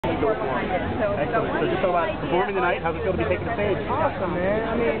Excellent. So just about performing tonight, how's it feel to be taking the stage? Awesome, man.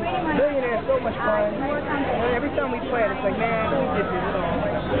 I mean, Billionaire is so much fun. And every time we play it, it's like, man, we did this song.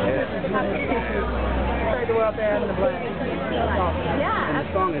 It's like the world there having a blast. And the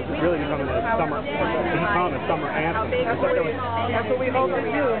song is really becoming a summer, a summer anthem. That's what we hope to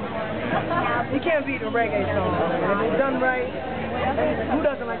do. You can't beat a reggae song. And if it's done right, who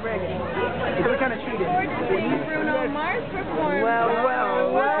doesn't like reggae? We're kind of cheated. Bruno Mars performed. Well.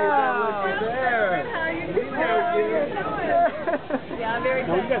 Yeah, very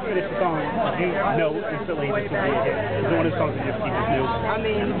When you guys finish the song, do you know instantly this will be a hit? Is it one of those songs that you just knew? I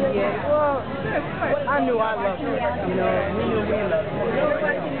mean, yeah, well, I knew I loved it. You know, we knew we loved it.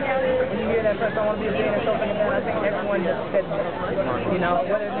 When you hear that first, I want to be a billionaire, something like that, I think everyone just said that. You know,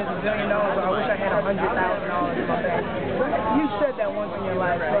 whether it's $1 billion or I wish I had $100,000 in my bank. You said that once in your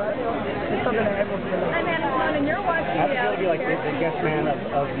life, so it's something that everyone's going to love. And you're watching I feel to be like the guest man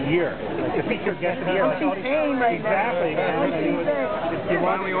of the year, like the featured guest of the year. I'm T-Pain right now. Exactly, man. He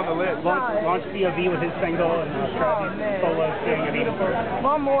finally on the list. Launched POV with his single and solo thing.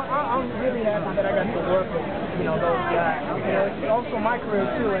 Well, I'm really happy that I got to work with, you know, those guys. You know, it's also my career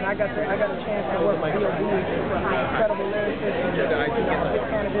too, and I got a chance to work with POV, incredible lyricist,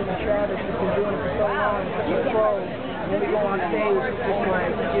 Cannabis and Travis, who's been doing it for so long, such a pro. When we go on stage, it's just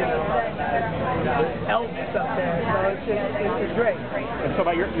like, you know, Elvis up there, so it's great. And so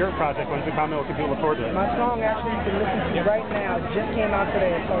about your project, when's it coming? What can people look forward to it? My song actually you can listen to right now. It just came out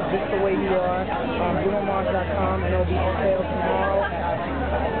today. It's called Just the Way You Are on BrunoMars.com, and it'll be on sale tomorrow.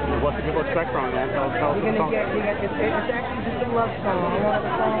 What can people expect from it, man? Tell us the song. It's actually just a love song. I wanted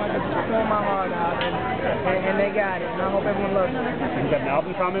a song I could just pour my heart out, and they got it. And I hope everyone loves it. And you got an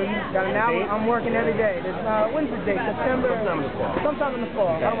album coming? Got an album. I'm working every day. When's the date? September? Sometime in the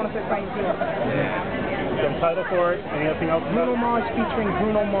fall. I don't want to say something too. You got a title for it? Anything else? Bruno Mars featuring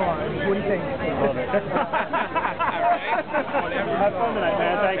Bruno Mars. What do you think? Love it. Have fun tonight,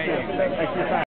 man. Thank you. Thanks for your time.